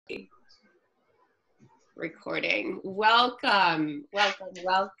Recording. Welcome, welcome,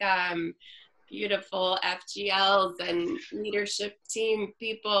 welcome, beautiful FGLs and leadership team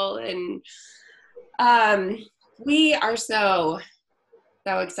people. And we are so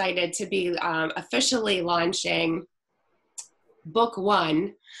excited to be officially launching book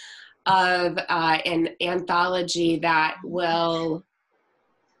one of an anthology that will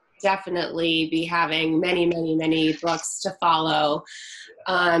definitely be having many, many, many books to follow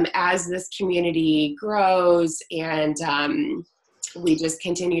as this community grows, and we just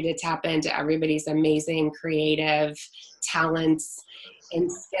continue to tap into everybody's amazing creative talents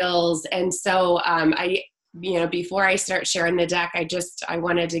and skills. And so before I start sharing the deck, I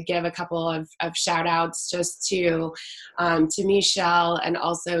wanted to give a couple of shout outs just to Michelle and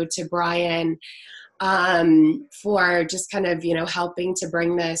also to Brian for just kind of, helping to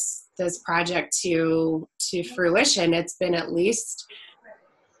bring this project to fruition. It's been at least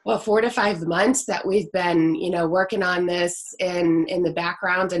 4 to 5 months that we've been, working on this in the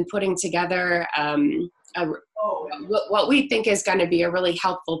background and putting together what we think is going to be a really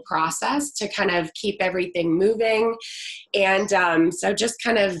helpful process to kind of keep everything moving. And so just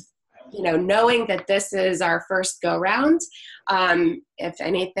kind of, knowing that this is our first go round, if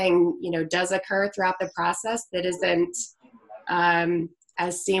anything, does occur throughout the process that isn't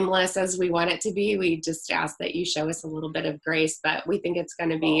as seamless as we want it to be, we just ask that you show us a little bit of grace, but we think it's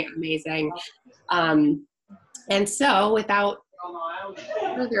going to be amazing. And so without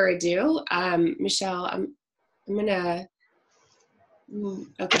further ado, Michelle, I'm going to,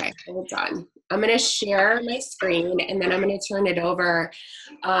 okay, hold on. I'm going to share my screen and then I'm going to turn it over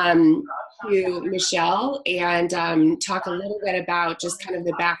to Michelle and talk a little bit about just kind of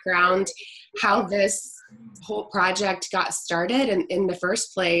the background, how this whole project got started in the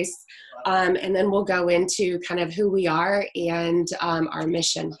first place. And then we'll go into kind of who we are and our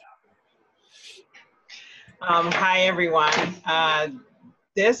mission. Hi, everyone.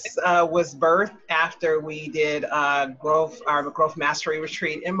 This was birthed after we did our Growth Mastery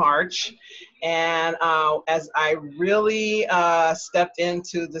Retreat in March. And as I really stepped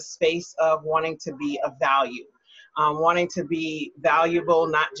into the space of wanting to be of value, wanting to be valuable,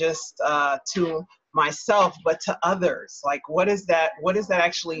 not just to myself, but to others. Like, what does that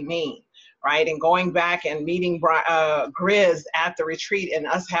actually mean? Right? And going back and meeting Grizz at the retreat and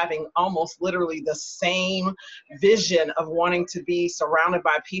us having almost literally the same vision of wanting to be surrounded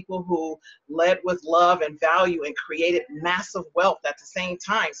by people who led with love and value and created massive wealth at the same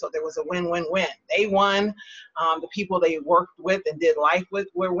time. So there was a win-win-win. They won, the people they worked with and did life with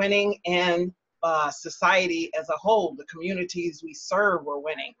were winning, and society as a whole, the communities we serve, were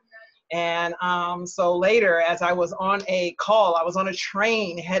winning. And so later, as I was on a call, I was on a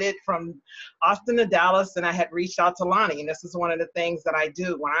train headed from Austin to Dallas, and I had reached out to Lonnie. And this is one of the things that I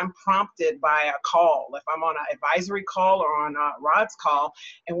do when I'm prompted by a call. If I'm on an advisory call or on Rod's call,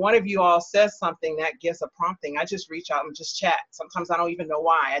 and one of you all says something that gives a prompting, I just reach out and just chat. Sometimes I don't even know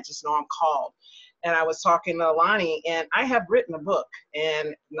why. I just know I'm called. And I was talking to Lonnie, and I have written a book,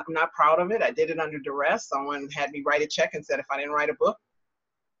 and I'm not proud of it. I did it under duress. Someone had me write a check and said if I didn't write a book,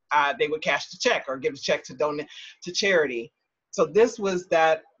 they would cash the check or give the check to donate to charity. So this was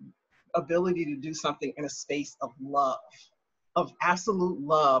that ability to do something in a space of love, of absolute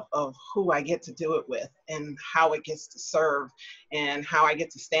love of who I get to do it with and how it gets to serve and how I get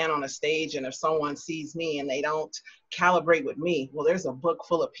to stand on a stage. And if someone sees me and they don't calibrate with me, well, there's a book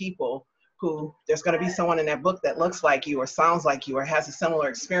full of people who there's going to be someone in that book that looks like you or sounds like you or has a similar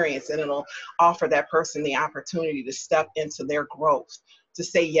experience, and it'll offer that person the opportunity to step into their growth, to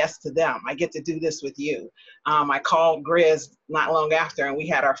say yes to them. I get to do this with you. I called Grizz not long after, and we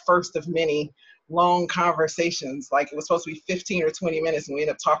had our first of many long conversations. Like, it was supposed to be 15 or 20 minutes, and we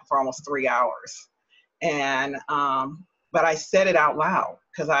ended up talking for almost 3 hours. And, but I said it out loud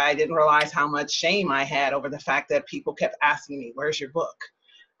because I didn't realize how much shame I had over the fact that people kept asking me, where's your book?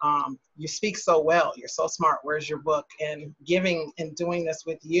 You speak so well, you're so smart, where's your book? And giving and doing this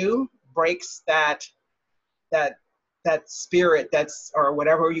with you breaks that spirit that's, or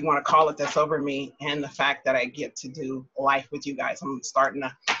whatever you want to call it, that's over me, and the fact that I get to do life with you guys. I'm starting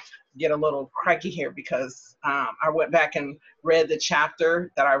to get a little cranky here because I went back and read the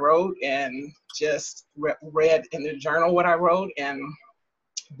chapter that I wrote and just read in the journal what I wrote, and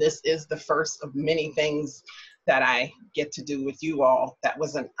this is the first of many things that I get to do with you all. That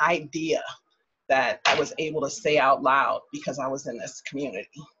was an idea that I was able to say out loud because I was in this community.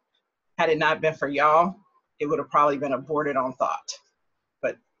 Had it not been for y'all, it would have probably been aborted on thought.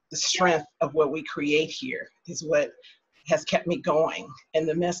 But the strength of what we create here is what has kept me going in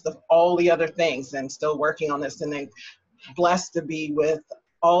the midst of all the other things, and still working on this, and then blessed to be with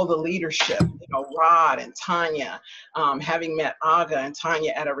all the leadership, Rod and Tanya, having met Aga and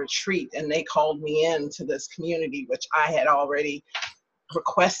Tanya at a retreat, and they called me into this community, which I had already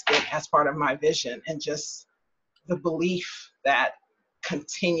requested as part of my vision, and just the belief that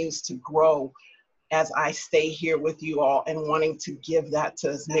continues to grow as I stay here with you all and wanting to give that to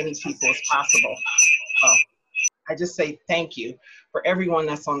as many people as possible. I just say thank you for everyone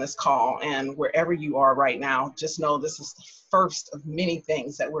that's on this call, and wherever you are right now, just know this is the first of many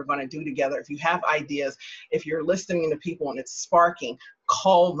things that we're going to do together. If you have ideas, if you're listening to people and it's sparking,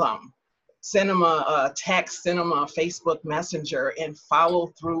 call them. Send them a text, send them a Facebook Messenger, and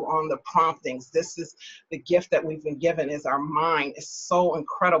follow through on the promptings. This is the gift that we've been given, is our mind is so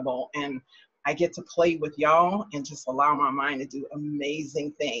incredible. And I get to play with y'all and just allow my mind to do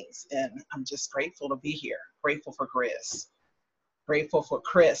amazing things. And I'm just grateful to be here. Grateful for Grizz. Grateful for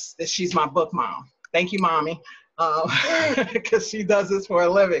Chris. She's my book mom. Thank you, Mommy. Because she does this for a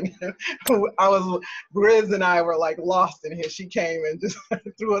living. Grizz and I were like lost in here. She came and just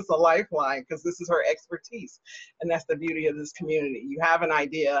threw us a lifeline, because this is her expertise. And that's the beauty of this community. You have an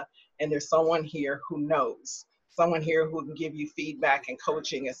idea, and there's someone here who knows. Someone here who can give you feedback and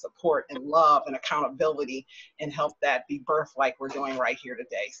coaching and support and love and accountability, and help that be birthed like we're doing right here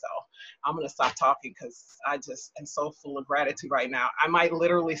today. So I'm going to stop talking, because I just am so full of gratitude right now. I might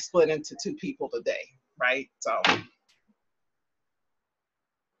literally split into two people today, right? So.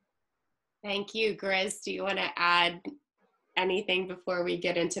 Thank you, Grizz. Do you want to add anything before we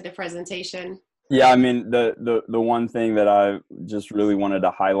get into the presentation? Yeah, I mean, the one thing that I just really wanted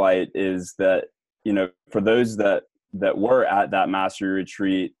to highlight is that, for those that were at that mastery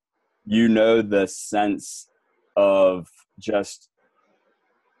retreat, the sense of just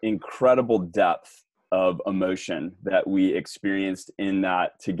incredible depth of emotion that we experienced in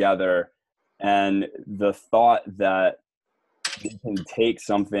that together. And the thought that we can take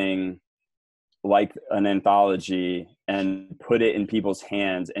something like an anthology and put it in people's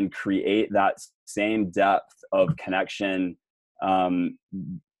hands and create that same depth of connection,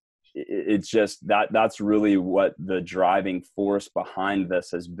 it's just that's really what the driving force behind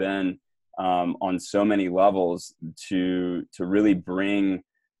this has been, on so many levels, to really bring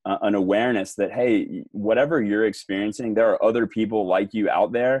an awareness that, hey, whatever you're experiencing, there are other people like you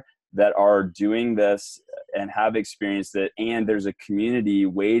out there that are doing this and have experienced it, and there's a community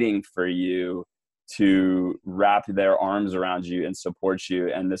waiting for you to wrap their arms around you and support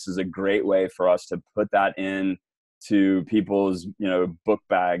you. And this is a great way for us to put that in to people's, book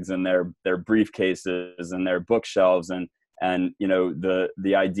bags and their briefcases and their bookshelves. And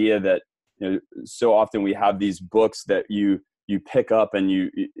the idea that, so often we have these books that you pick up, and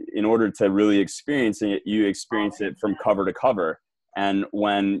in order to really experience it, you experience it from cover to cover. And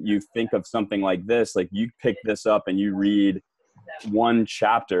when you think of something like this, like you pick this up and you read one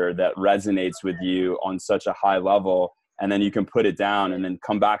chapter that resonates with you on such a high level, and then you can put it down and then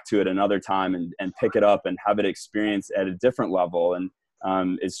come back to it another time and pick it up and have it experience at a different level. And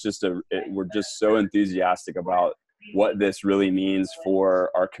it's just we're just so enthusiastic about what this really means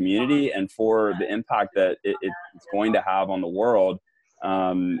for our community and for the impact that it's going to have on the world.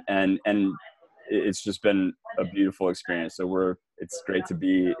 And it's just been a beautiful experience. So it's great to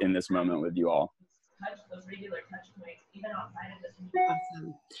be in this moment with you all.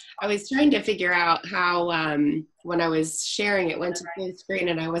 Awesome. I was trying to figure out how, when I was sharing, it went to full screen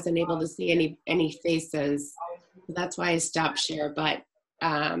and I wasn't able to see any faces. So that's why I stopped share, but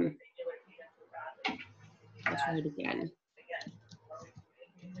I'll try it again.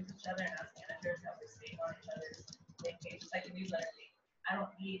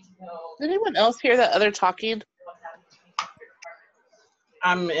 Did anyone else hear that other talking?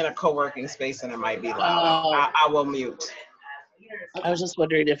 I'm in a co-working space and it might be loud. Oh. I will mute. I was just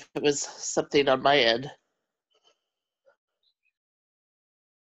wondering if it was something on my end.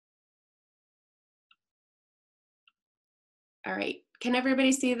 All right. Can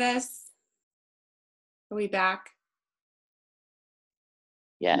everybody see this? Are we back?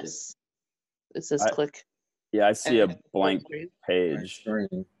 Yes. It says click. Yeah, I see a blank page.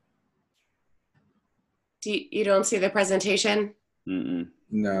 You don't see the presentation? Mm-mm.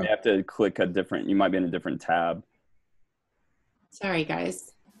 No. You have to click you might be in a different tab. Sorry,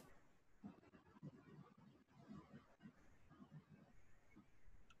 guys.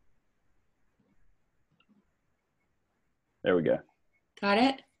 There we go. Got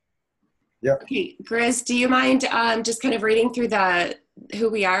it? Yep. Okay, Grizz, do you mind just kind of reading through who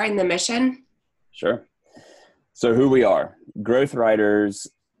we are and the mission? Sure. So who we are. Growth Writers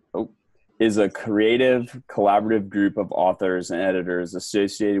is a creative, collaborative group of authors and editors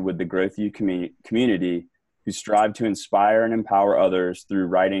associated with the Growth U community who strive to inspire and empower others through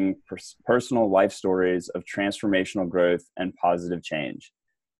writing personal life stories of transformational growth and positive change.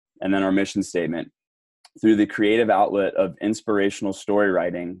 And then our mission statement: through the creative outlet of inspirational story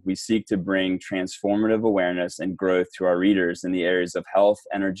writing, we seek to bring transformative awareness and growth to our readers in the areas of health,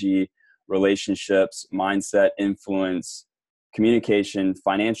 energy, relationships, mindset, influence, communication,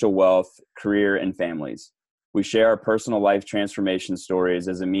 financial wealth, career, and families. We share our personal life transformation stories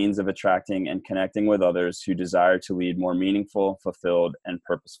as a means of attracting and connecting with others who desire to lead more meaningful, fulfilled, and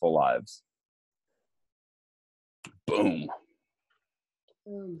purposeful lives. Boom.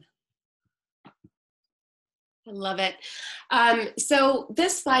 Boom. I love it. So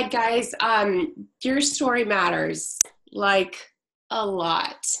this slide, guys, your story matters like a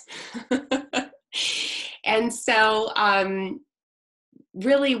lot. And so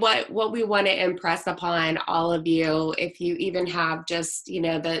really what we want to impress upon all of you, if you even have just,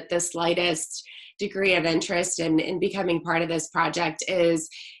 the slightest degree of interest in becoming part of this project, is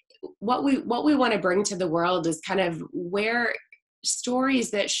what we want to bring to the world is kind of where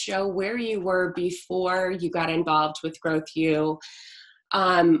stories that show where you were before you got involved with Growth U.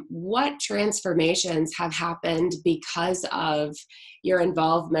 What transformations have happened because of your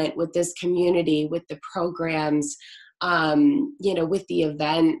involvement with this community, with the programs, with the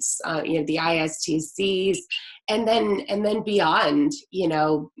events, the ISTCs, and then beyond,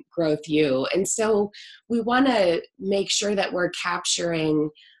 Growth U. And so we want to make sure that we're capturing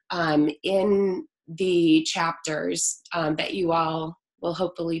in the chapters that you all will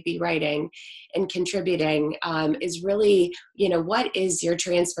hopefully be writing and contributing, is really, what is your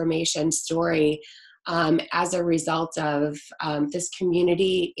transformation story as a result of this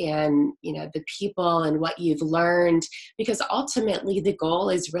community and, the people and what you've learned, because ultimately the goal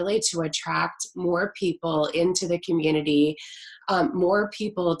is really to attract more people into the community, more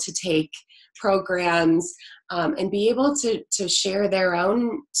people to take programs and be able to share their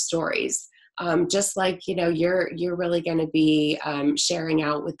own stories. Just like, you're really going to be sharing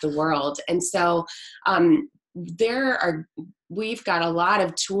out with the world. And so we've got a lot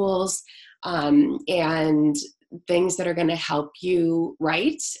of tools and things that are going to help you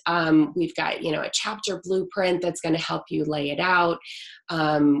write. We've got, a chapter blueprint that's going to help you lay it out.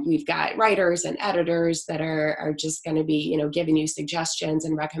 We've got writers and editors that are just going to be, giving you suggestions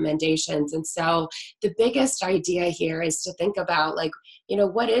and recommendations. And so the biggest idea here is to think about, like,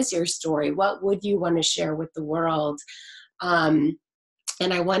 what is your story? What would you want to share with the world? And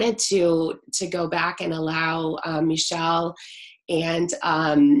I wanted to go back and allow Michelle and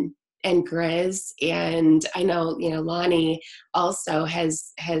Grizz, and I know, Lonnie also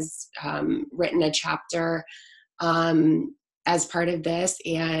has written a chapter as part of this,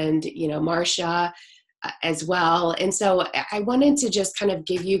 and, Marcia as well. And so I wanted to just kind of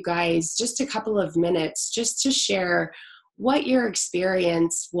give you guys just a couple of minutes just to share what your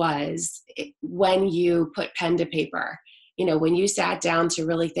experience was when you put pen to paper, when you sat down to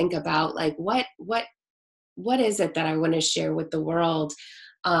really think about, like, what is it that I want to share with the world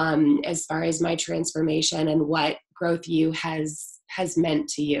as far as my transformation and what Growth U has meant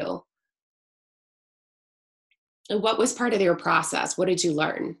to you. And what was part of your process? What did you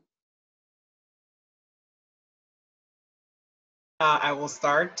learn? I will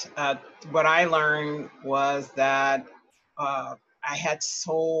start. What I learned was that I had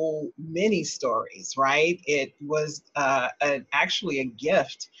so many stories, right? It was actually a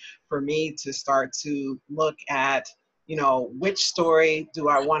gift for me to start to look at, which story do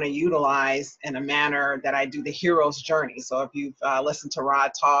I want to utilize in a manner that I do the hero's journey. So if you've listened to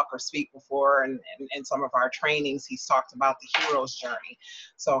Rod talk or speak before, and in some of our trainings, he's talked about the hero's journey.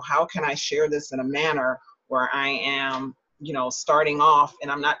 So how can I share this in a manner where I am, starting off, and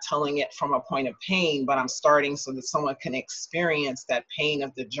I'm not telling it from a point of pain, but I'm starting so that someone can experience that pain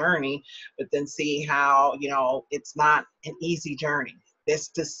of the journey, but then see how, it's not an easy journey. This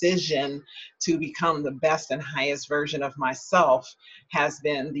decision to become the best and highest version of myself has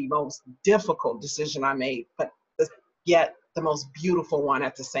been the most difficult decision I made, but yet the most beautiful one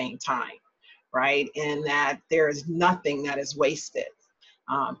at the same time, right? And that there is nothing that is wasted.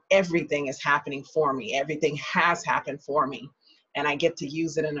 Everything is happening for me. Everything has happened for me. And I get to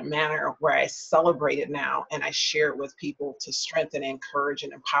use it in a manner where I celebrate it now and I share it with people to strengthen, encourage,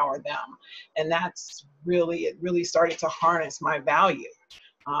 and empower them. And it really started to harness my value,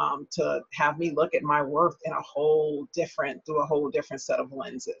 to have me look at my worth in through a whole different set of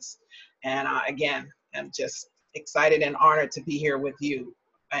lenses. And again, I'm just excited and honored to be here with you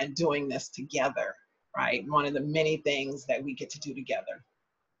and doing this together, right? One of the many things that we get to do together.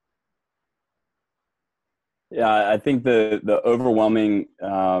 Yeah, I think the overwhelming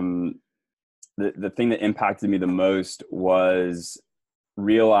the thing that impacted me the most was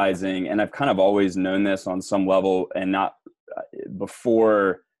realizing, and I've kind of always known this on some level, and not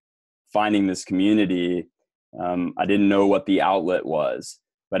before finding this community, I didn't know what the outlet was,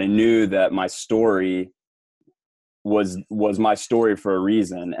 but I knew that my story was my story for a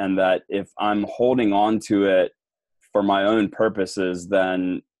reason, and that if I'm holding on to it for my own purposes,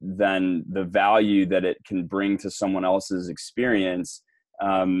 then the value that it can bring to someone else's experience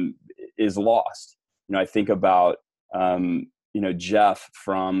is lost. I think about Jeff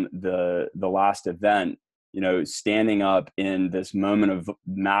from the last event, standing up in this moment of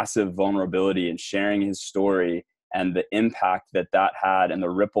massive vulnerability and sharing his story, and the impact that had, and the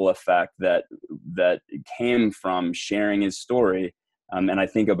ripple effect that came from sharing his story. And I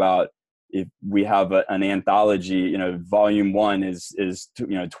think about, if we have an anthology, volume 1 is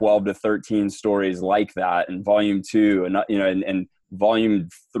 12 to 13 stories like that, and volume 2, and volume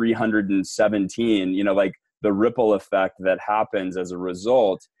 317, like the ripple effect that happens as a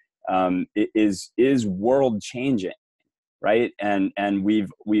result is world changing, right? And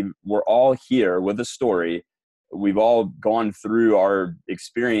we're all here with a story. We've all gone through our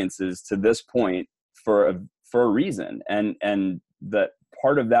experiences to this point for a reason, and that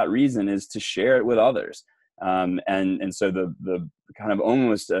part of that reason is to share it with others. And so the kind of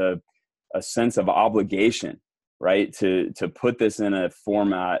almost a sense of obligation, right, to put this in a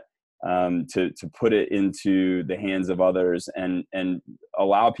format, to put it into the hands of others, and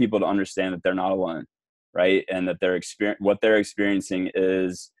allow people to understand that they're not alone, right, and that what they're experiencing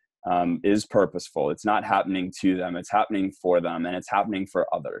is purposeful. It's not happening to them; it's happening for them, and it's happening for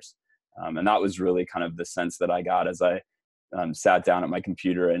others. And that was really kind of the sense that I got as I sat down at my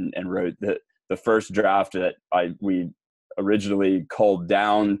computer and wrote the first draft that we originally culled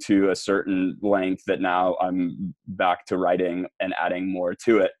down to a certain length, that now I'm back to writing and adding more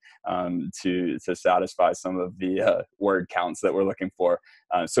to it to satisfy some of the word counts that we're looking for.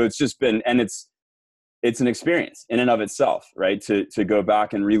 So it's just been, and it's an experience in and of itself, right? To go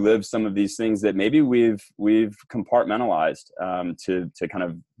back and relive some of these things that maybe we've compartmentalized to kind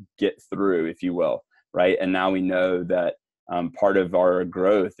of get through, if you will, right? And now we know that part of our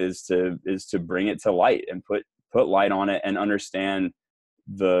growth is to bring it to light and put light on it, and understand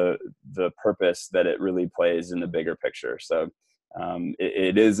the purpose that it really plays in the bigger picture. So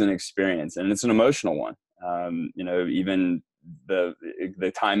it is an experience, and it's an emotional one. Even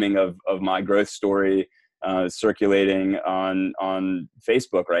the timing of my growth story circulating on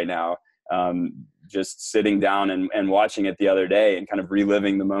Facebook right now, just sitting down and watching it the other day, and kind of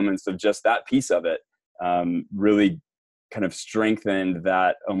reliving the moments of just that piece of it, really kind of strengthened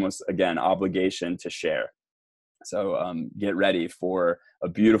that almost, again, obligation to share. So get ready for a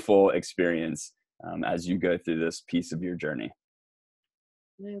beautiful experience as you go through this piece of your journey.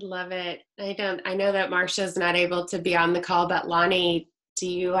 I love it. I know that Marcia's not able to be on the call, but Lonnie, do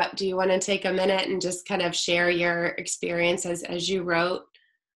you want to take a minute and just kind of share your experience as you wrote?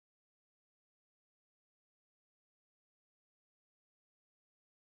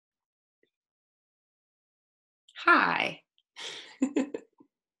 Hi.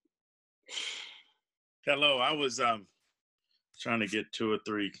 Hello. I was trying to get 2 or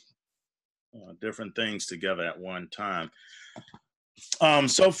 3 different things together at one time.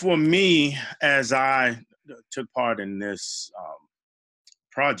 So for me, as I took part in this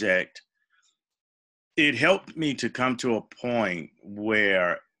project, it helped me to come to a point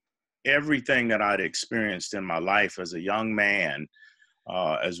where everything that I'd experienced in my life as a young man,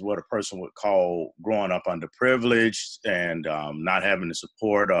 as what a person would call growing up underprivileged and not having the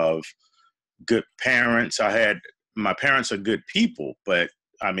support of good parents. My parents are good people, but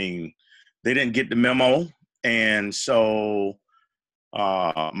I mean, they didn't get the memo. And so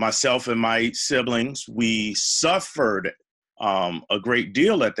myself and my siblings, we suffered a great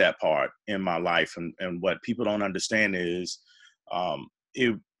deal at that part in my life. And what people don't understand is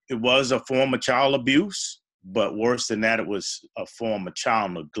it was a form of child abuse, but worse than that, it was a form of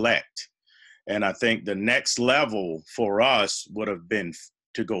child neglect. And I think the next level for us would have been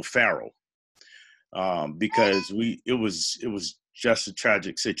to go feral, because it was just a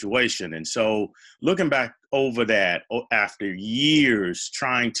tragic situation. And so looking back over that, after years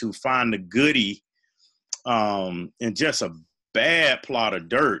trying to find the goodie in just a bad plot of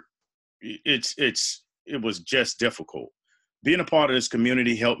dirt, it was just difficult. Being a part of this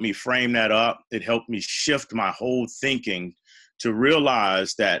community helped me frame that up. It helped me shift my whole thinking to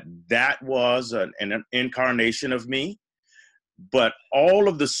realize that was an incarnation of me. But all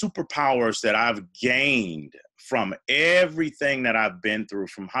of the superpowers that I've gained from everything that I've been through,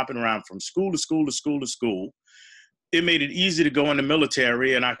 from hopping around from school to school to school to school, it made it easy to go in the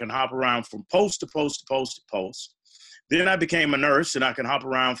military, and I can hop around from post to post to post to post. Then I became a nurse, and I can hop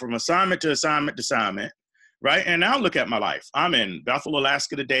around from assignment to assignment to assignment, right? And now look at my life. I'm in Bethel,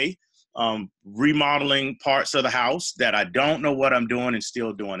 Alaska today, remodeling parts of the house that I don't know what I'm doing and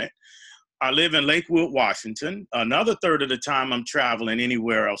still doing it. I live in Lakewood, Washington. Another third of the time I'm traveling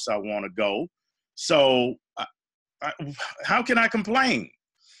anywhere else I want to go. So how can I complain?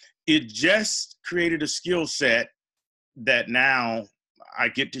 It just created a skill set that now I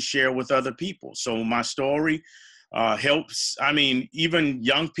get to share with other people. So my story helps, I mean, even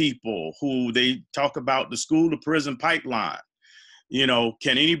young people who they talk about the school to prison pipeline. You know,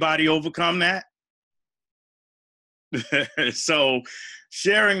 can anybody overcome that? So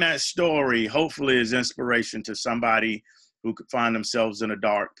sharing that story hopefully is inspiration to somebody who could find themselves in a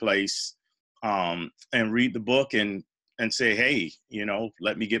dark place, and read the book and say, hey, you know,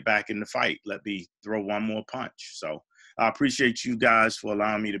 let me get back in the fight. Let me throw one more punch. So I appreciate you guys for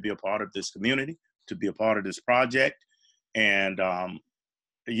allowing me to be a part of this community, to be a part of this project. And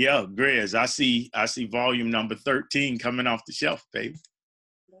yeah, Grizz, I see volume number 13 coming off the shelf, baby.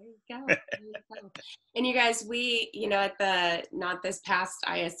 There you go. There you go. And you guys, we, you know, at the, not this past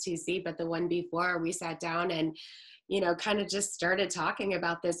ISTC, but the one before, we sat down and, you know, kind of just started talking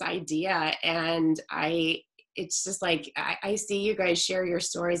about this idea. And it's just like, I see you guys share your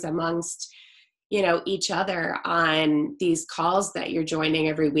stories amongst, you know, each other on these calls that you're joining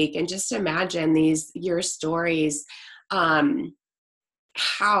every week. And just imagine your stories,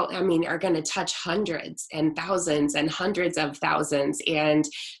 how, I mean, are going to touch hundreds and thousands and hundreds of thousands, and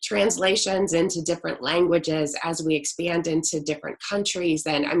translations into different languages as we expand into different countries.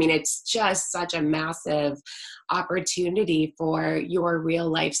 And I mean, it's just such a massive opportunity for your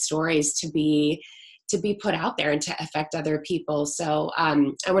real life stories to be put out there and to affect other people. So I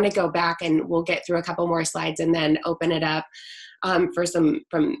want to go back and we'll get through a couple more slides and then open it up for some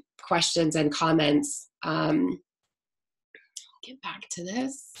questions and comments. Get back to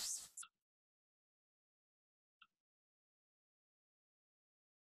this.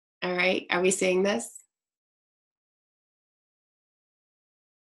 All right, are we seeing this?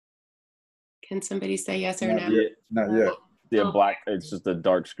 Can somebody say yes or no? Not yet. Yeah, black, it's just a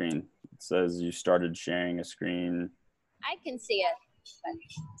dark screen. It says you started sharing a screen. I can see it.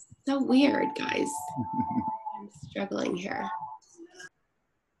 So weird, guys. I'm struggling here.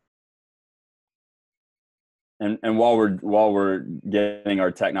 And while we're getting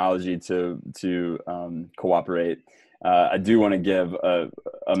our technology to cooperate, I do want to give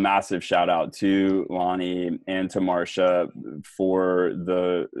a massive shout out to Lonnie and to Marcia for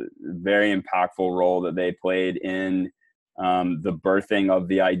the very impactful role that they played in the birthing of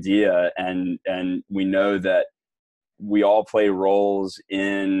the idea. And we know that we all play roles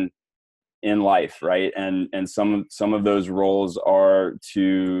in life, right? And some of those roles are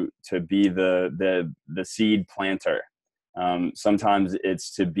to be the seed planter. Sometimes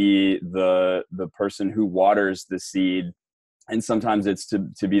it's to be the person who waters the seed, and sometimes it's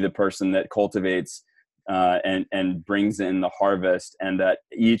to be the person that cultivates and brings in the harvest. And that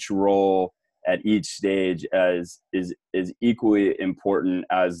each role at each stage is equally important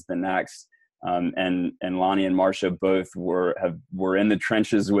as the next. And Lonnie and Marcia both were in the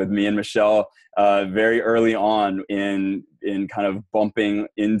trenches with me and Michelle very early on in kind of bumping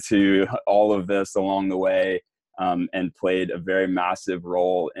into all of this along the way, and played a very massive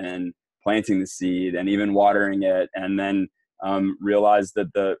role in planting the seed and even watering it, and then realized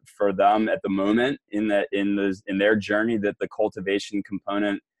that for them at the moment in their journey, that the cultivation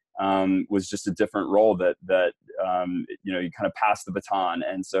component was just a different role that you know, you kind of pass the baton.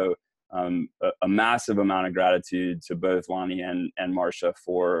 And so a massive amount of gratitude to both Lonnie and Marcia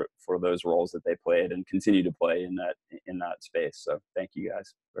for those roles that they played and continue to play in that space. So thank you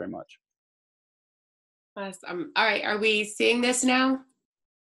guys very much. Awesome. All right, are we seeing this now?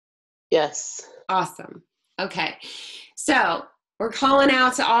 Yes. Awesome. Okay, so we're calling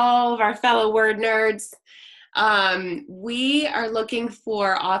out to all of our fellow word nerds. We are looking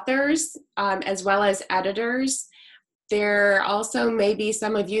for authors as well as editors. There also may be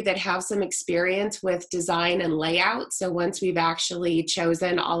some of you that have some experience with design and layout. So once we've actually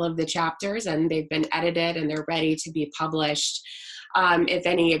chosen all of the chapters and they've been edited and they're ready to be published, if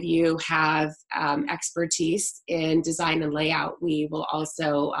any of you have expertise in design and layout, we will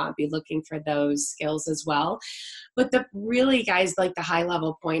also be looking for those skills as well. But really, guys, like the high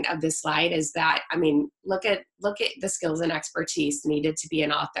level point of this slide is that, I mean, look at the skills and expertise needed to be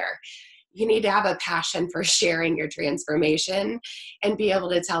an author. you need to have a passion for sharing your transformation and be able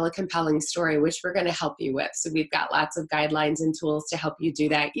to tell a compelling story, which we're going to help you with. So we've got lots of guidelines and tools to help you do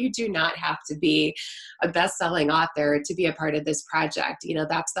that. You do not have to be a best-selling author to be a part of this project. You know,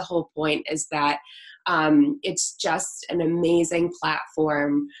 that's the whole point, is that it's just an amazing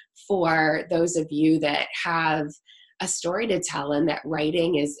platform for those of you that have a story to tell, and that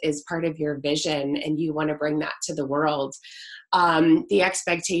writing is part of your vision and you want to bring that to the world. The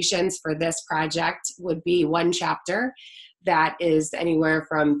expectations for this project would be one chapter that is anywhere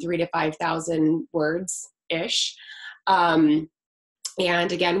from 3,000 to 5,000 words-ish.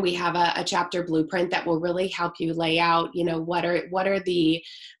 And again, we have a chapter blueprint that will really help you lay out, you know, what are the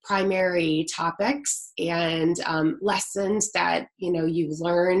primary topics and lessons that, you know, you've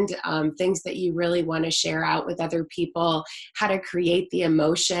learned, things that you really want to share out with other people, how to create the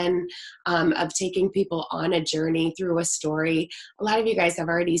emotion of taking people on a journey through a story. A lot of you guys have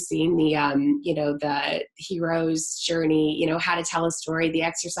already seen the, you know, the hero's journey, you know, how to tell a story, the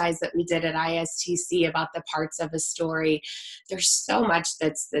exercise that we did at ISTC about the parts of a story. There's so much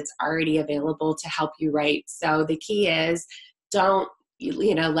that's already available to help you write. So the key is, don't,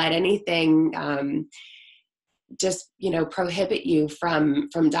 you know, let anything just, you know, prohibit you from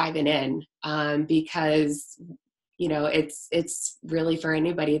diving in, because, you know, it's really for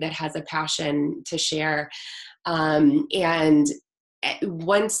anybody that has a passion to share. And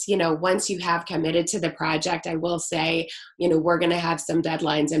once you have committed to the project, I will say, you know, we're going to have some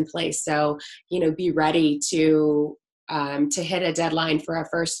deadlines in place. So, you know, be ready to hit a deadline for a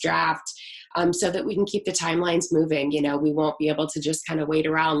first draft, so that we can keep the timelines moving. You know, we won't be able to just kind of wait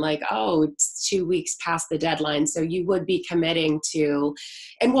around like, oh, it's 2 weeks past the deadline. So you would be committing to,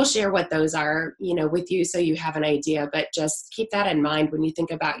 and we'll share what those are, you know, with you so you have an idea, but just keep that in mind when you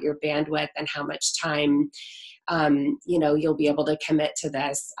think about your bandwidth and how much time, you know, you'll be able to commit to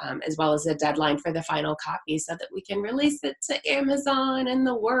this, as well as a deadline for the final copy so that we can release it to Amazon and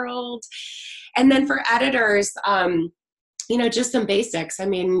the world. And then for editors, you know, just some basics. I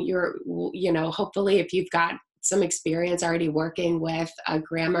mean, you know, hopefully if you've got some experience already working with a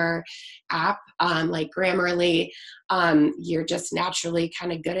grammar app like Grammarly, you're just naturally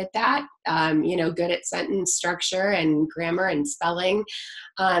kind of good at that, you know, good at sentence structure and grammar and spelling.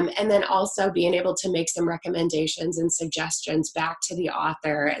 And then also being able to make some recommendations and suggestions back to the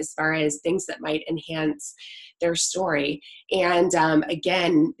author as far as things that might enhance their story. And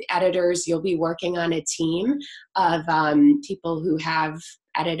again, editors, you'll be working on a team of people who have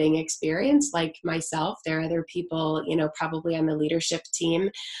editing experience like myself. There are other people, you know, probably on the leadership team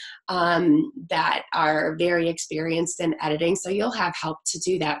that are very experienced in editing. So you'll have help to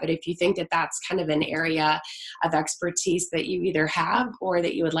do that. But if you think that that's kind of an area of expertise that you either have or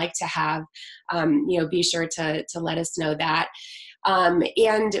that you would like to have, you know, be sure to let us know that.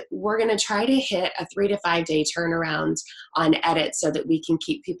 And we're going to try to hit a 3 to 5 day turnaround on edits so that we can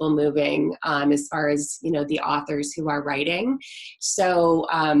keep people moving, as far as, you know, the authors who are writing. So,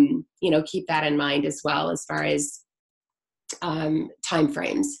 you know, keep that in mind as well as far as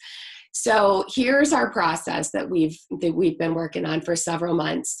timeframes. So here's our process that we've been working on for several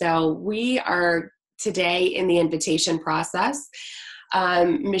months. So we are today in the invitation process.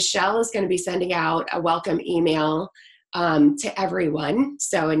 Michelle is going to be sending out a welcome email to everyone.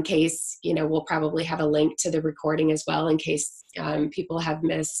 So in case, you know, we'll probably have a link to the recording as well in case people have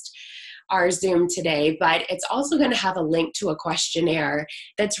missed our Zoom today, but it's also going to have a link to a questionnaire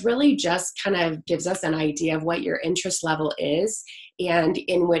that's really just kind of gives us an idea of what your interest level is and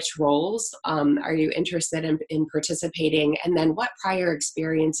in which roles are you interested in participating, and then what prior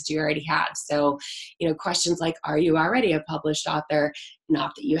experience do you already have. So, you know, questions like, are you already a published author?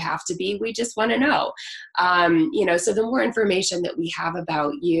 Not that you have to be, we just want to know. You know, so the more information that we have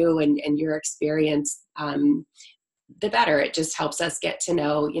about you and your experience, the better. It just helps us get to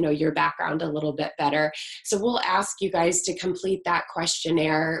know, you know, your background a little bit better. So we'll ask you guys to complete that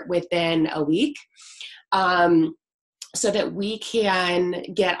questionnaire within a week, so that we can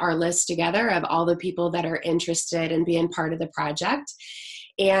get our list together of all the people that are interested in being part of the project.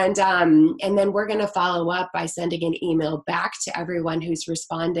 And then we're going to follow up by sending an email back to everyone who's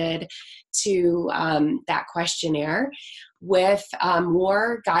responded to that questionnaire with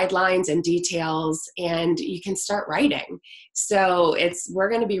more guidelines and details, and you can start writing. So we're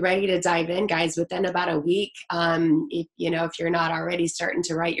going to be ready to dive in, guys, within about a week. If you're not already starting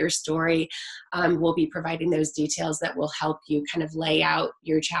to write your story, we'll be providing those details that will help you kind of lay out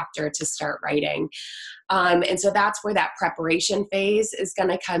your chapter to start writing. And so that's where that preparation phase is going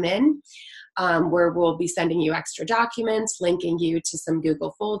to come in, where we'll be sending you extra documents, linking you to some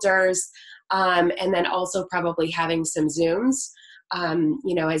Google folders, and then also probably having some Zooms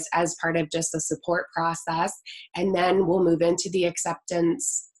as part of just the support process. And then we'll move into the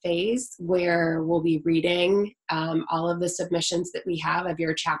acceptance phase where we'll be reading all of the submissions that we have of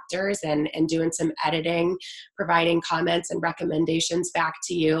your chapters and doing some editing, providing comments and recommendations back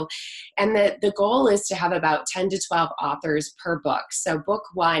to you. And the goal is to have about 10 to 12 authors per book. So book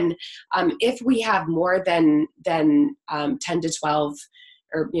one, if we have more than 10 to 12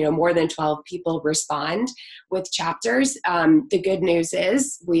 or more than 12 people respond with chapters, the good news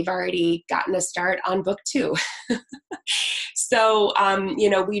is we've already gotten a start on book two. So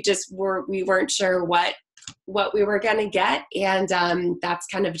we weren't sure what we were going to get, and that's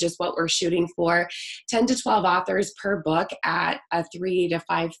kind of just what we're shooting for. 10 to 12 authors per book at a 3,000 to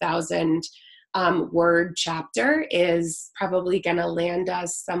 5,000 word chapter is probably going to land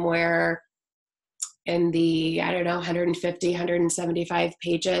us somewhere in the, 150, 175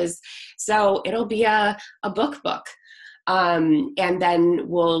 pages. So it'll be a book. And then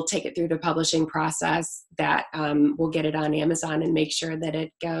we'll take it through the publishing process that we'll get it on Amazon and make sure that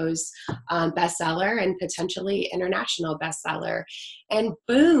it goes bestseller and potentially international bestseller. And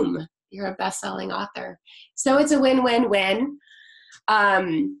boom, you're a best-selling author. So it's a win-win-win.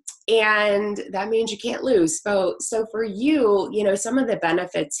 And that means you can't lose. So for you, some of the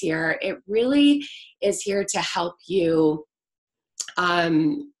benefits here, it really is here to help you,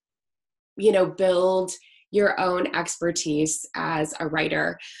 build your own expertise as a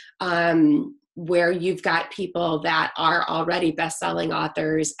writer, where you've got people that are already best-selling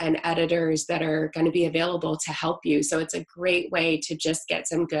authors and editors that are going to be available to help you. So it's a great way to just get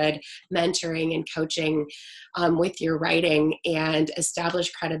some good mentoring and coaching with your writing and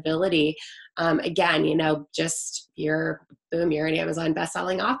establish credibility. Again, just you're an Amazon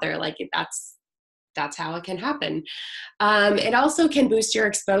best-selling author. Like that's how it can happen. It also can boost your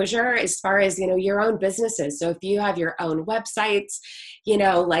exposure as far as, your own businesses. So if you have your own websites,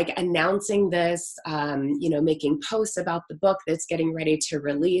 like announcing this, making posts about the book that's getting ready to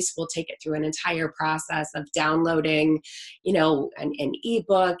release, we'll take it through an entire process of downloading, an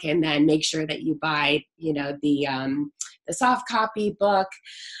ebook, and then make sure that you buy, the soft copy book.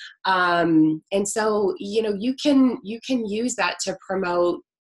 And so, you can use that to promote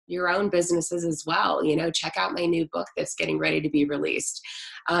your own businesses as well. Check out my new book that's getting ready to be released.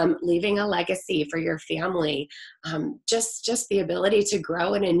 Leaving a legacy for your family. Just the ability to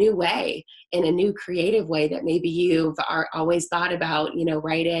grow in a new way, in a new creative way that maybe you've always thought about,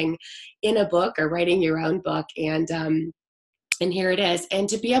 writing in a book or writing your own book. And here it is. And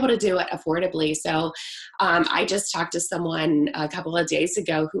to be able to do it affordably. So I just talked to someone a couple of days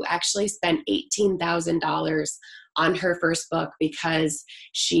ago who actually spent $18,000 on her first book because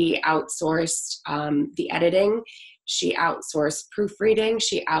she outsourced the editing, she outsourced proofreading,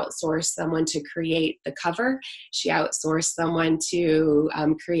 she outsourced someone to create the cover, she outsourced someone to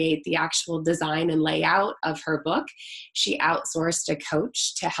create the actual design and layout of her book, she outsourced a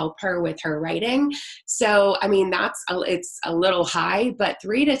coach to help her with her writing. So, it's a little high, but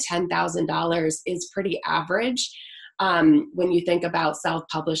 $3,000 to $10,000 is pretty average when you think about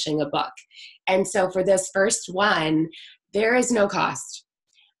self-publishing a book. And so for this first one, there is no cost.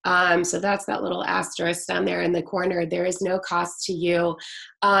 So that's that little asterisk down there in the corner. There is no cost to you.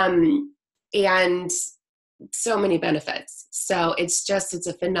 And so many benefits. So it's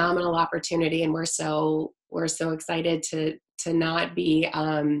a phenomenal opportunity. And we're so excited to not be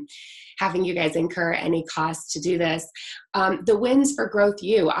having you guys incur any cost to do this. The wins for Growth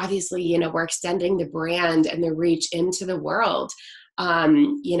U, obviously, we're extending the brand and the reach into the world,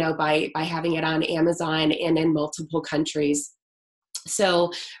 by having it on Amazon and in multiple countries.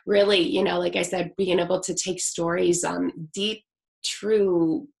 So really, like I said, being able to take stories, deep,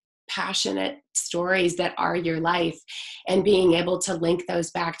 true, passionate stories that are your life, and being able to link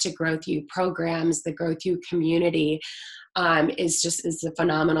those back to Growth U programs, the Growth U community, is a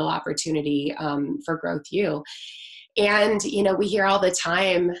phenomenal opportunity for Growth U. And, we hear all the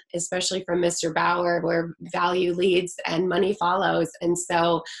time, especially from Mr. Bauer, where value leads and money follows. And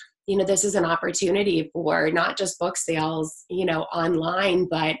so, this is an opportunity for not just book sales, online,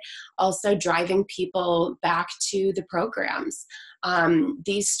 but also driving people back to the programs.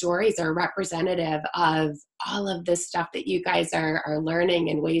 These stories are representative of all of this stuff that you guys are learning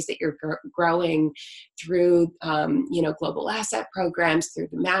and ways that you're growing through, global asset programs, through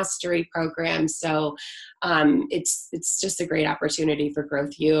the mastery programs. So it's just a great opportunity for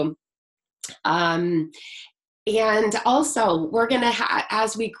Growth U. And also, we're going to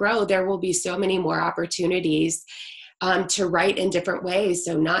as we grow, there will be so many more opportunities to write in different ways.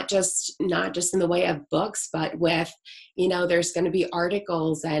 So not just in the way of books, but with, there's going to be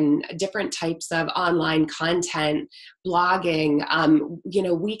articles and different types of online content, blogging.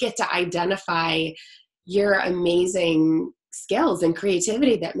 We get to identify your amazing skills and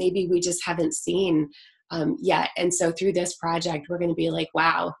creativity that maybe we just haven't seen yet. And so through this project, we're going to be like,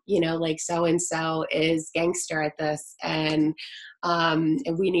 wow, like so-and-so is gangster at this. And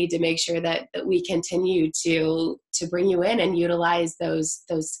we need to make sure that we continue to bring you in and utilize those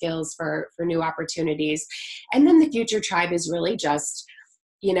skills for new opportunities. And then the Future Tribe is really just,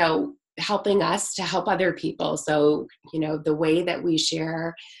 helping us to help other people. So, the way that we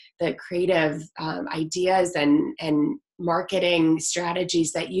share the creative ideas and marketing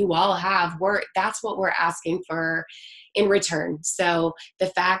strategies that you all have, that's what we're asking for in return. So the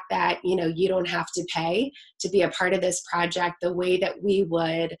fact that, you don't have to pay to be a part of this project, the way that we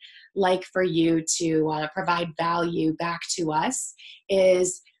would like for you to provide value back to us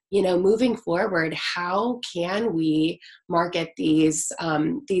is, moving forward, how can we market these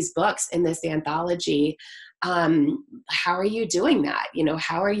books in this anthology? How are you doing that?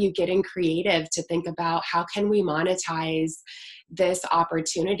 How are you getting creative to think about how can we monetize this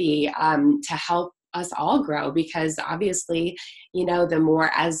opportunity to help us all grow? Because obviously, the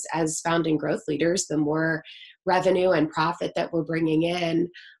more as founding growth leaders, the more revenue and profit that we're bringing in,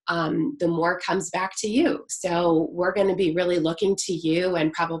 the more comes back to you. So we're going to be really looking to you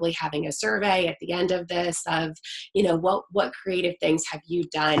and probably having a survey at the end of this of, what creative things have you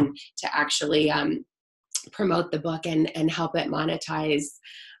done to actually promote the book and help it monetize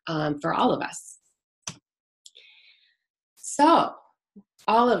for all of us. So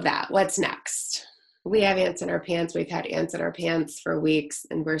all of that, what's next? We have Ants in Our Pants. We've had Ants in Our Pants for weeks,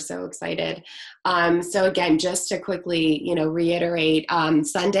 and we're so excited. So again, just to quickly, reiterate,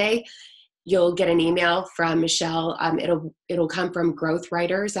 Sunday, you'll get an email from Michelle. It'll come from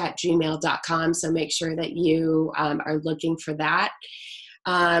growthwriters@gmail.com. So make sure that you are looking for that.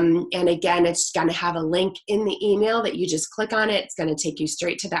 And again, it's going to have a link in the email that you just click on it. It's going to take you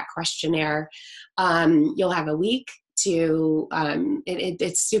straight to that questionnaire. You'll have a week to,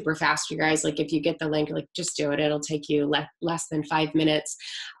 it's super fast, you guys. Like if you get the link, like just do it. It'll take you less than 5 minutes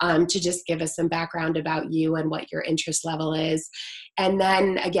to just give us some background about you and what your interest level is. And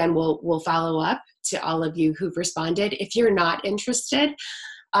then again, we'll follow up to all of you who've responded. If you're not interested,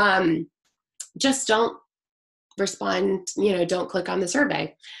 just don't respond, don't click on the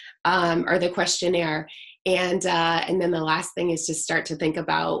survey or the questionnaire. And then the last thing is to start to think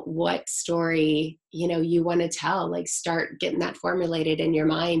about what story, you want to tell, like start getting that formulated in your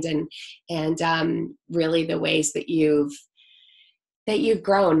mind and really the ways that you've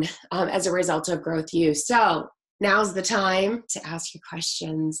grown as a result of Growth U. So now's the time to ask your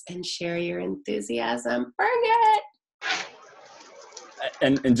questions and share your enthusiasm. Bring it.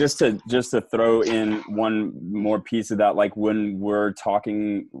 And just to throw in one more piece of that, like when we're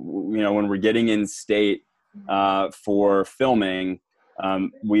talking, when we're getting in state for filming,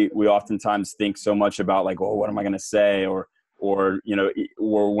 we oftentimes think so much about like, oh, what am I going to say? Or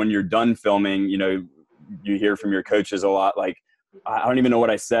when you're done filming, you hear from your coaches a lot, like, I don't even know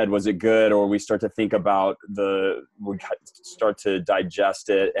what I said. Was it good? Or we start to think about we start to digest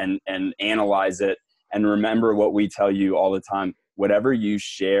it and analyze it and remember what we tell you all the time. Whatever you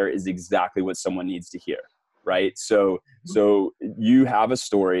share is exactly what someone needs to hear, right? So you have a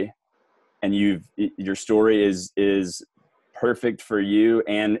story, and your story is perfect for you,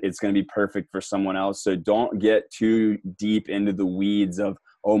 and it's going to be perfect for someone else. So don't get too deep into the weeds of,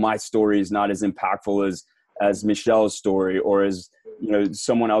 oh, my story is not as impactful as Michelle's story or as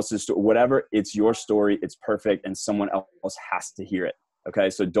someone else's story. Whatever, it's your story, it's perfect, and someone else has to hear it. Okay,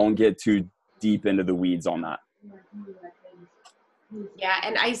 so don't get too deep into the weeds on that. Yeah,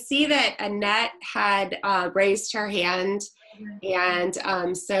 and I see that Annette had raised her hand,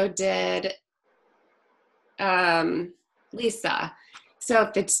 and so did Lisa. So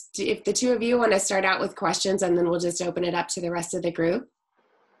if the two of you want to start out with questions, and then we'll just open it up to the rest of the group.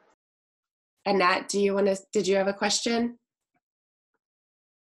 Annette, did you have a question?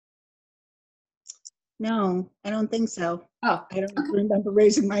 No, I don't think so. Oh, I don't remember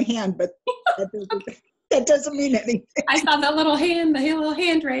raising my hand, but that doesn't mean anything. I saw the little hand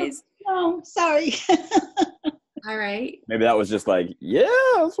raised. No, sorry. All right. Maybe that was just like, yeah,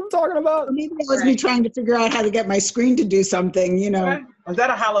 that's what I'm talking about. Maybe that was me trying to figure out how to get my screen to do something, Was that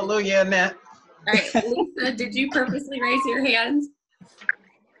a hallelujah, Annette? All right, Lisa, did you purposely raise your hands?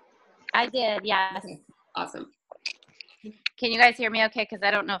 I did, yes. Okay, awesome. Can you guys hear me okay? Because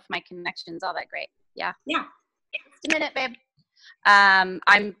I don't know if my connection's all that great. Yeah? Yeah. Just a minute, babe.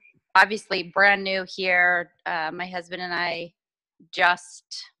 I'm obviously brand new here. My husband and I just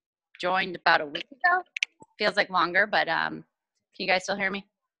joined about a week ago. Feels like longer, but can you guys still hear me?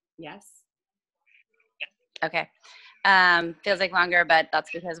 Yes. Okay. Feels like longer, but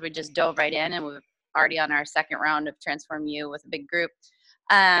that's because we just dove right in and we're already on our second round of Transform You with a big group.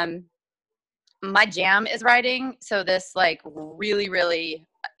 My jam is writing, so this like really, really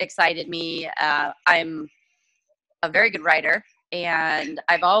excited me. I'm a very good writer, and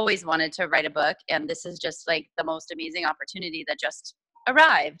I've always wanted to write a book, and this is just like the most amazing opportunity that just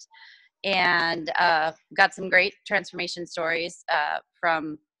arrived. And got some great transformation stories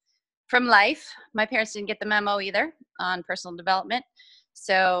from life. My parents didn't get the memo either on personal development.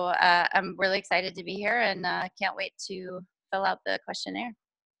 So I'm really excited to be here and can't wait to fill out the questionnaire.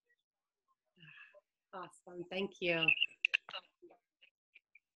 Awesome. Thank you.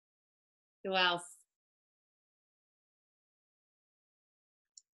 Who else?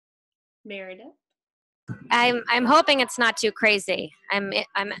 Meredith? I'm hoping it's not too crazy. I'm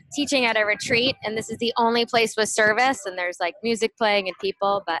teaching at a retreat, and this is the only place with service, and there's like music playing and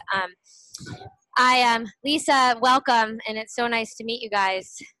people. But I am Lisa. Welcome, and it's so nice to meet you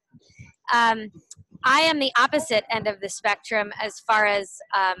guys. I am the opposite end of the spectrum as far as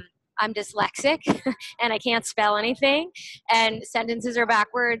I'm dyslexic and I can't spell anything, and sentences are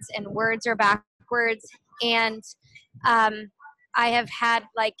backwards and words are backwards, and I have had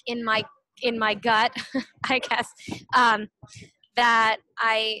like in my gut, I guess, that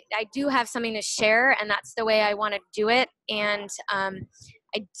I do have something to share, and that's the way I want to do it. And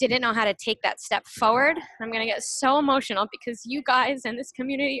I didn't know how to take that step forward. I'm going to get so emotional because you guys and this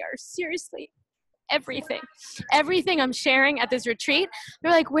community are seriously everything I'm sharing at this retreat.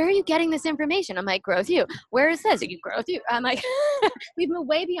 They're like, where are you getting this information? I'm like, Growth U. Where is this? You Growth U. I'm like, we've moved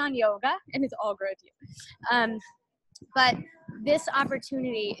way beyond yoga, and it's all Growth U. But this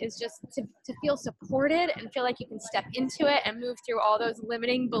opportunity is just to feel supported and feel like you can step into it and move through all those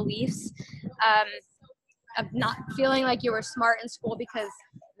limiting beliefs of not feeling like you were smart in school because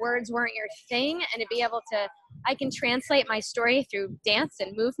words weren't your thing, and to be able to, I can translate my story through dance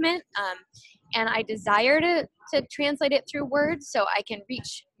and movement, and I desire to translate it through words so I can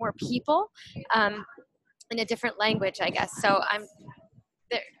reach more people in a different language, I guess. So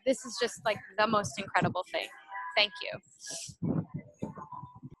this is just like the most incredible thing. Thank you.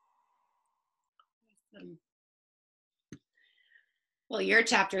 Well, your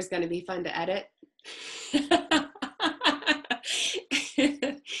chapter is going to be fun to edit.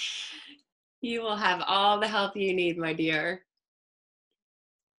 You will have all the help you need, my dear.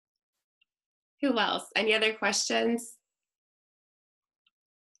 Who else? Any other questions?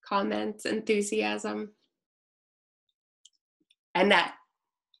 Comments? Enthusiasm? Annette,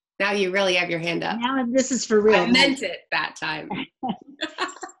 now you really have your hand up. Now this is for real. I meant it that time.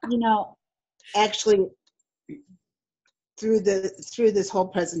 You know, actually, through this whole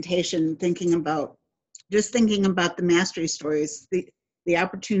presentation, thinking about the mastery stories, the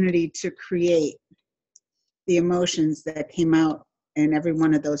opportunity to create the emotions that came out in every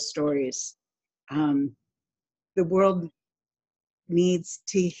one of those stories. The world needs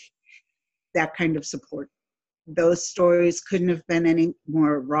that kind of support. Those stories couldn't have been any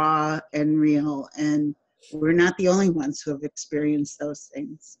more raw and real, and we're not the only ones who have experienced those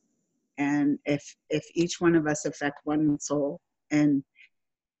things. And if each one of us affect one soul, and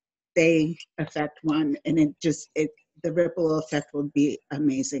they affect one, and the ripple effect will be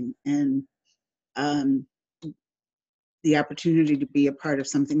amazing. And the opportunity to be a part of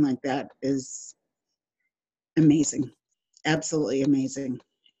something like that is amazing, absolutely amazing.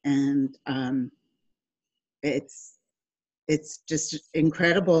 And it's just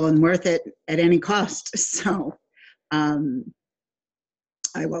incredible and worth it at any cost. So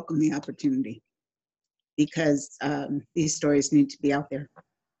I welcome the opportunity because these stories need to be out there.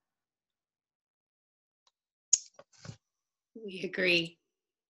 We agree.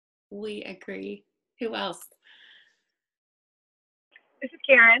 We agree. Who else? This is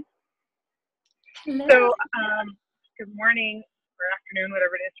Karen. Hello. So, good morning or afternoon,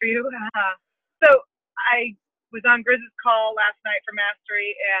 whatever it is for you. So, I was on Griz's call last night for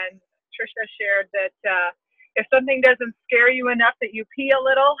Mastery, and Trisha shared that if something doesn't scare you enough that you pee a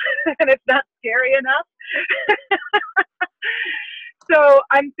little, and it's not scary enough. So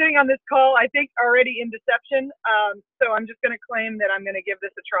I'm sitting on this call, I think already in deception. So I'm just going to claim that I'm going to give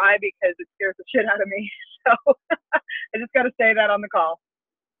this a try because it scares the shit out of me. So I just got to say that on the call.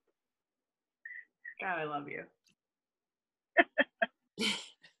 God, I love you.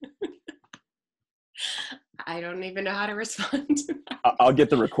 I don't even know how to respond to that. I'll get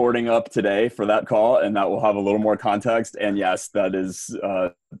the recording up today for that call, and that will have a little more context. And yes, that is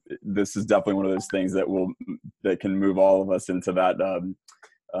this is definitely one of those things that can move all of us into that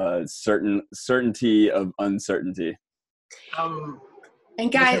certainty of uncertainty.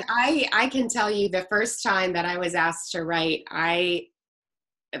 And guys, I can tell you the first time that I was asked to write,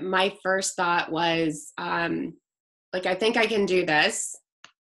 my first thought was, like, I think I can do this,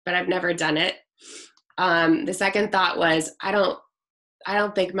 but I've never done it. The second thought was, I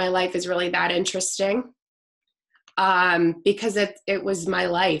don't think my life is really that interesting, because it was my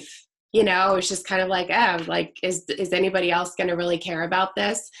life. You know, it's just kind of like, oh, like, is anybody else going to really care about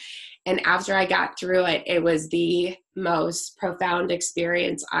this? And after I got through it, it was the most profound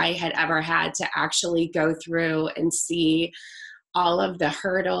experience I had ever had, to actually go through and see all of the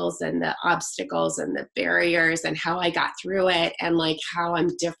hurdles and the obstacles and the barriers and how I got through it, and like how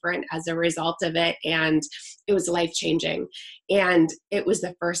I'm different as a result of it. And it was life-changing. And it was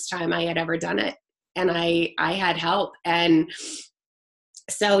the first time I had ever done it. And I had help. And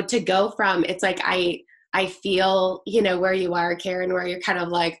so to go from, it's like, I feel, you know, where you are, Karen, where you're kind of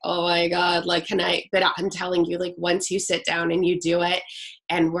like, oh my God, like, but I'm telling you, like, once you sit down and you do it,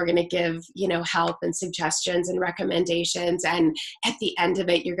 and we're going to give, you know, help and suggestions and recommendations. And at the end of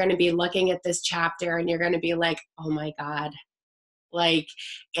it, you're going to be looking at this chapter and you're going to be like, oh my God, like,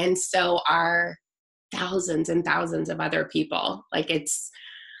 and so are thousands and thousands of other people. Like,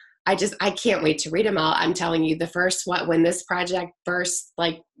 I can't wait to read them all. I'm telling you, the first one, when this project first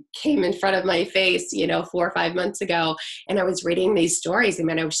like came in front of my face, you know, 4 or 5 months ago, and I was reading these stories, I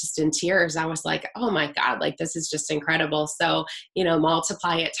mean, I was just in tears. I was like, oh my God, like, this is just incredible. So, you know,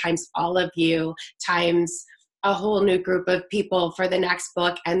 multiply it times all of you, times a whole new group of people for the next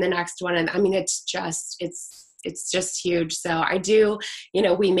book and the next one. And I mean, it's just huge. So I do, you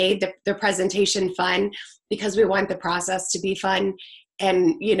know, we made the presentation fun because we want the process to be fun.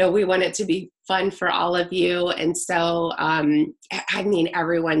 And, you know, we want it to be fun for all of you. And so, I mean,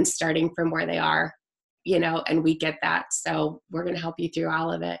 everyone's starting from where they are, you know, and we get that. So we're going to help you through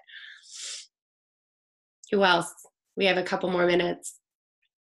all of it. Who else? We have a couple more minutes.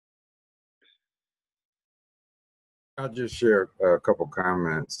 I'll just share a couple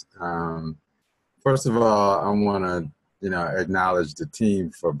comments. First of all, I want to, you know, acknowledge the team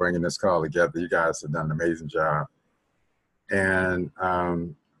for bringing this call together. You guys have done an amazing job. And I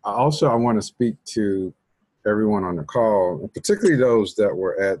want to speak to everyone on the call, particularly those that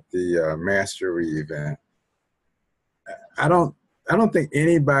were at the Mastery event. I don't think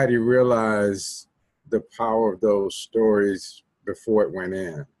anybody realized the power of those stories before it went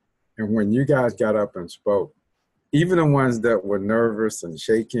in. And when you guys got up and spoke, even the ones that were nervous and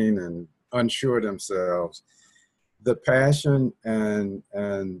shaking and unsure of themselves, the passion and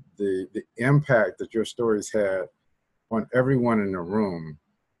the impact that your stories had on everyone in the room,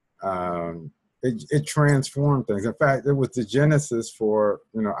 it transformed things. In fact, it was the genesis for,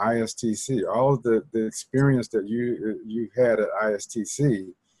 you know, ISTC. All of the experience that you had at ISTC,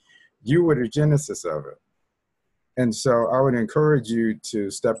 you were the genesis of it. And so I would encourage you to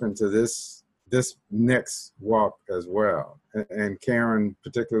step into this next walk as well. And Karen,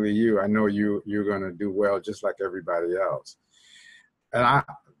 particularly you, I know you're going to do well just like everybody else. And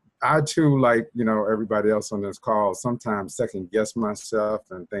I too, like, you know, everybody else on this call, sometimes second guess myself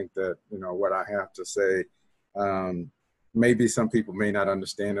and think that, you know, what I have to say, maybe some people may not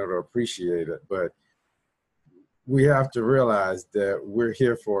understand it or appreciate it, but we have to realize that we're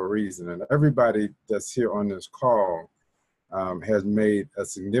here for a reason. And everybody that's here on this call has made a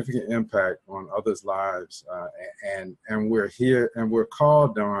significant impact on others' lives. And we're here and we're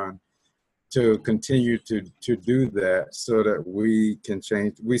called on to continue to do that so that we can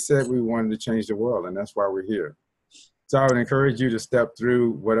change. We said we wanted to change the world, and that's why we're here. So I would encourage you to step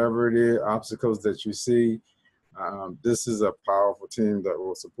through whatever it is, obstacles that you see. This is a powerful team that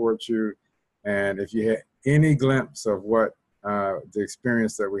will support you. And if you had any glimpse of what the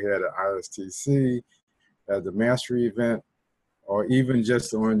experience that we had at ISTC, at the Mastery event, or even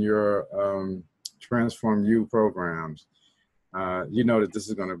just on your Transform You programs, you know that this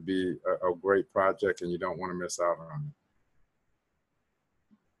is going to be a great project and you don't want to miss out on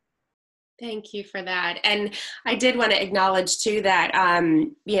it. Thank you for that. And I did want to acknowledge too that,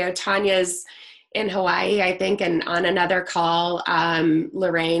 you know, Tanya's in Hawaii, I think, and on another call.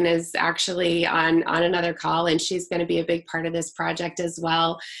 Lorraine is actually on another call, and she's going to be a big part of this project as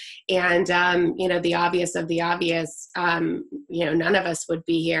well. And, you know, the obvious of the obvious, you know, none of us would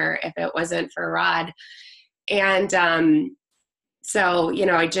be here if it wasn't for Rod. And so, you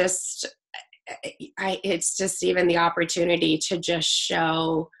know, it's just even the opportunity to just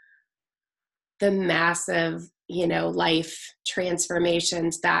show the massive, you know, life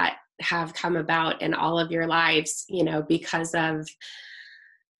transformations that have come about in all of your lives, you know, because of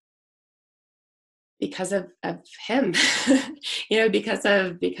because of him, because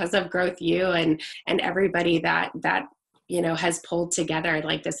of Growth U and everybody that has pulled together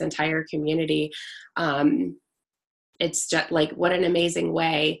like this entire community. It's just like, what an amazing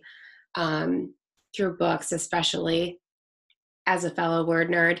way, through books, especially as a fellow word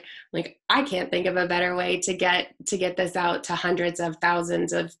nerd. Like, I can't think of a better way to get this out to hundreds of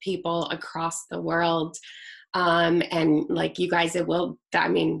thousands of people across the world. And like, you guys, they will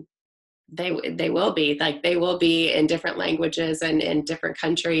be in different languages and in different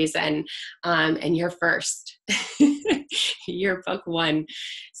countries, and you're first. You're book one.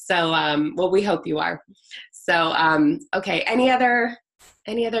 So, well, we hope you are. So, okay.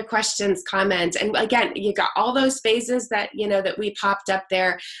 Any other questions, comments? And again, you got all those phases that we popped up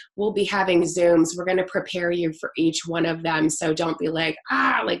there. We'll be having Zooms. We're going to prepare you for each one of them. So don't be like,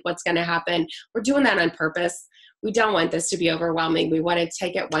 what's going to happen? We're doing that on purpose. We don't want this to be overwhelming. We want to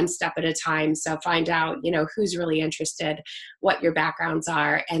take it one step at a time. So find out, who's really interested, what your backgrounds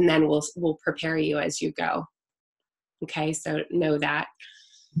are, and then we'll prepare you as you go. Okay, so know that.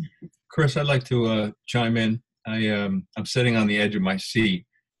 Chris, I'd like to chime in. I'm sitting on the edge of my seat,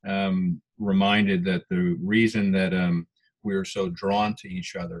 reminded that the reason that we're so drawn to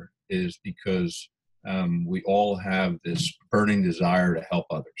each other is because we all have this burning desire to help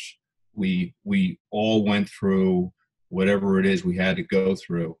others. We all went through whatever it is we had to go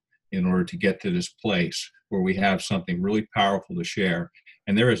through in order to get to this place where we have something really powerful to share.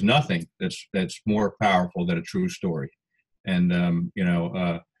 And there is nothing that's more powerful than a true story. And,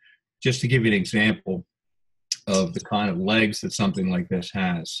 just to give you an example of the kind of legs that something like this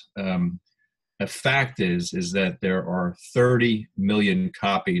has, a fact is that there are 30 million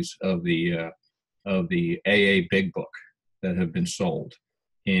copies of the AA Big Book that have been sold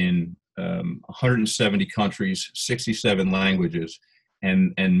in 170 countries, 67 languages,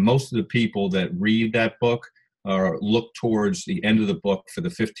 and most of the people that read that book look towards the end of the book for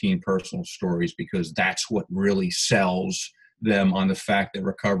the 15 personal stories, because that's what really sells them on the fact that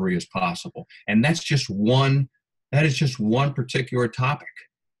recovery is possible. And that is just one particular topic.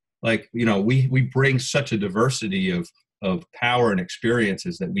 Like, we bring such a diversity of power and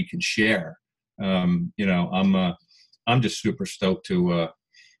experiences that we can share. I'm just super stoked to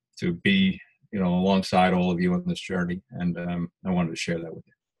be, alongside all of you on this journey. And I wanted to share that with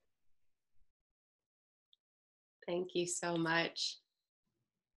you. Thank you so much.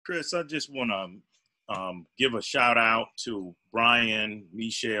 Chris, I just want to give a shout out to Brian,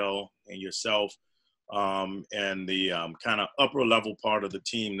 Michelle, and yourself, and the kind of upper level part of the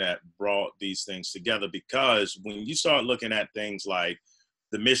team that brought these things together. Because when you start looking at things like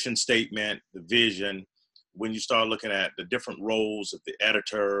the mission statement, the vision, when you start looking at the different roles of the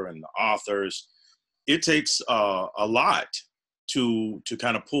editor and the authors, it takes a lot to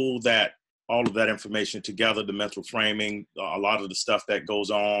kind of pull all of that information together, the mental framing, a lot of the stuff that goes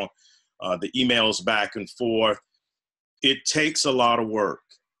on, the emails back and forth. It takes a lot of work.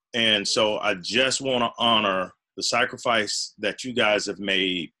 And so I just want to honor the sacrifice that you guys have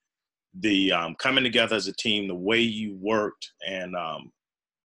made, the coming together as a team, the way you worked and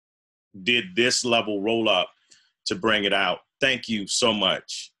did this level roll up to bring it out. Thank you so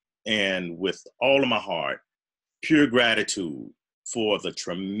much. And with all of my heart, pure gratitude for the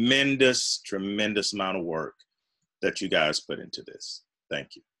tremendous, tremendous amount of work that you guys put into this.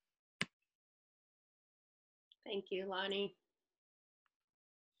 Thank you. Thank you, Lonnie.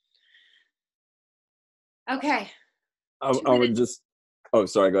 Okay. I would just,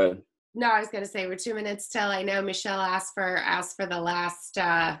 sorry, go ahead. No, I was going to say we're 2 minutes till. I know Michelle asked for the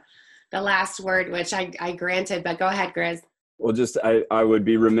last word, which I granted, but go ahead, Grizz. Well, just I would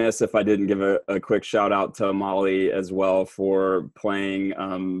be remiss if I didn't give a quick shout out to Molly as well for playing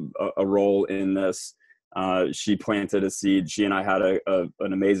a role in this. She planted a seed. She and I had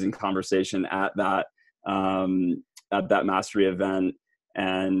an amazing conversation at that mastery event,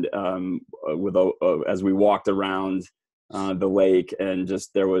 and as we walked around the lake, and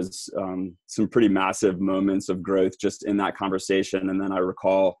just there was some pretty massive moments of growth just in that conversation. And then I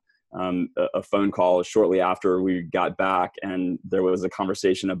recall a phone call shortly after we got back, and there was a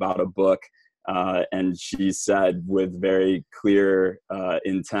conversation about a book, and she said with very clear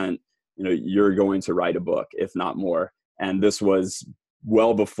intent, you're going to write a book, if not more. And this was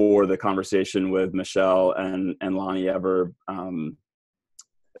well before the conversation with Michelle and Lonnie ever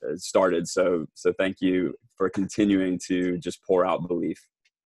started. So thank you for continuing to just pour out belief.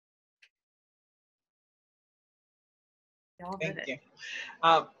 Thank you.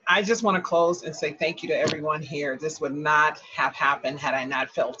 I just want to close and say thank you to everyone here. This would not have happened had I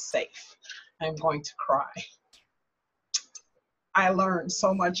not felt safe. I'm going to cry. I learned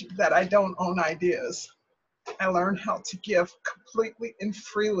so much that I don't own ideas. I learned how to give completely and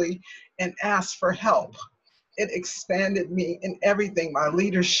freely and ask for help. It expanded me in everything, my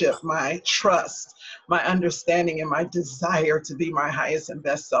leadership, my trust, my understanding, and my desire to be my highest and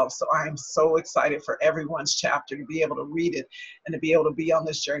best self. So I am so excited for everyone's chapter, to be able to read it and to be able to be on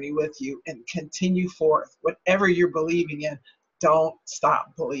this journey with you and continue forth. Whatever you're believing in, don't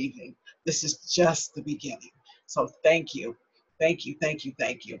stop believing. This is just the beginning. So thank you. Thank you, thank you,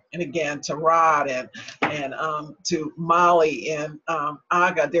 thank you. And again, to Rod and to Molly and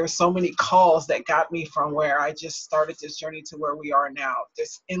Aga, there were so many calls that got me from where I just started this journey to where we are now.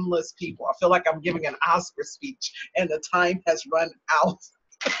 There's endless people. I feel like I'm giving an Oscar speech and the time has run out.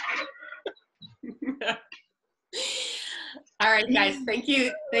 All right, guys, thank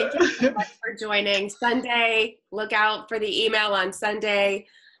you. Thank you so much for joining. Sunday, look out for the email on Sunday.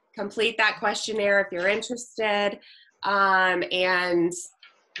 Complete that questionnaire if you're interested. And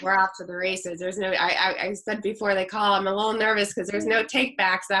we're off to the races. There's no, I said before the call, I'm a little nervous because there's no take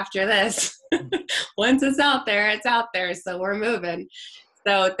backs after this. Once it's out there, it's out there. So we're moving.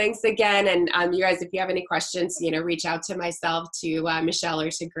 So thanks again. And you guys, if you have any questions, reach out to myself, to Michelle,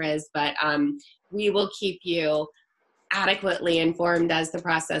 or to Grizz, but we will keep you adequately informed as the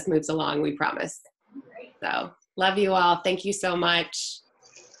process moves along, we promise. So love you all. Thank you so much.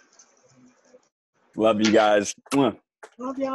 Love you guys. Love y'all.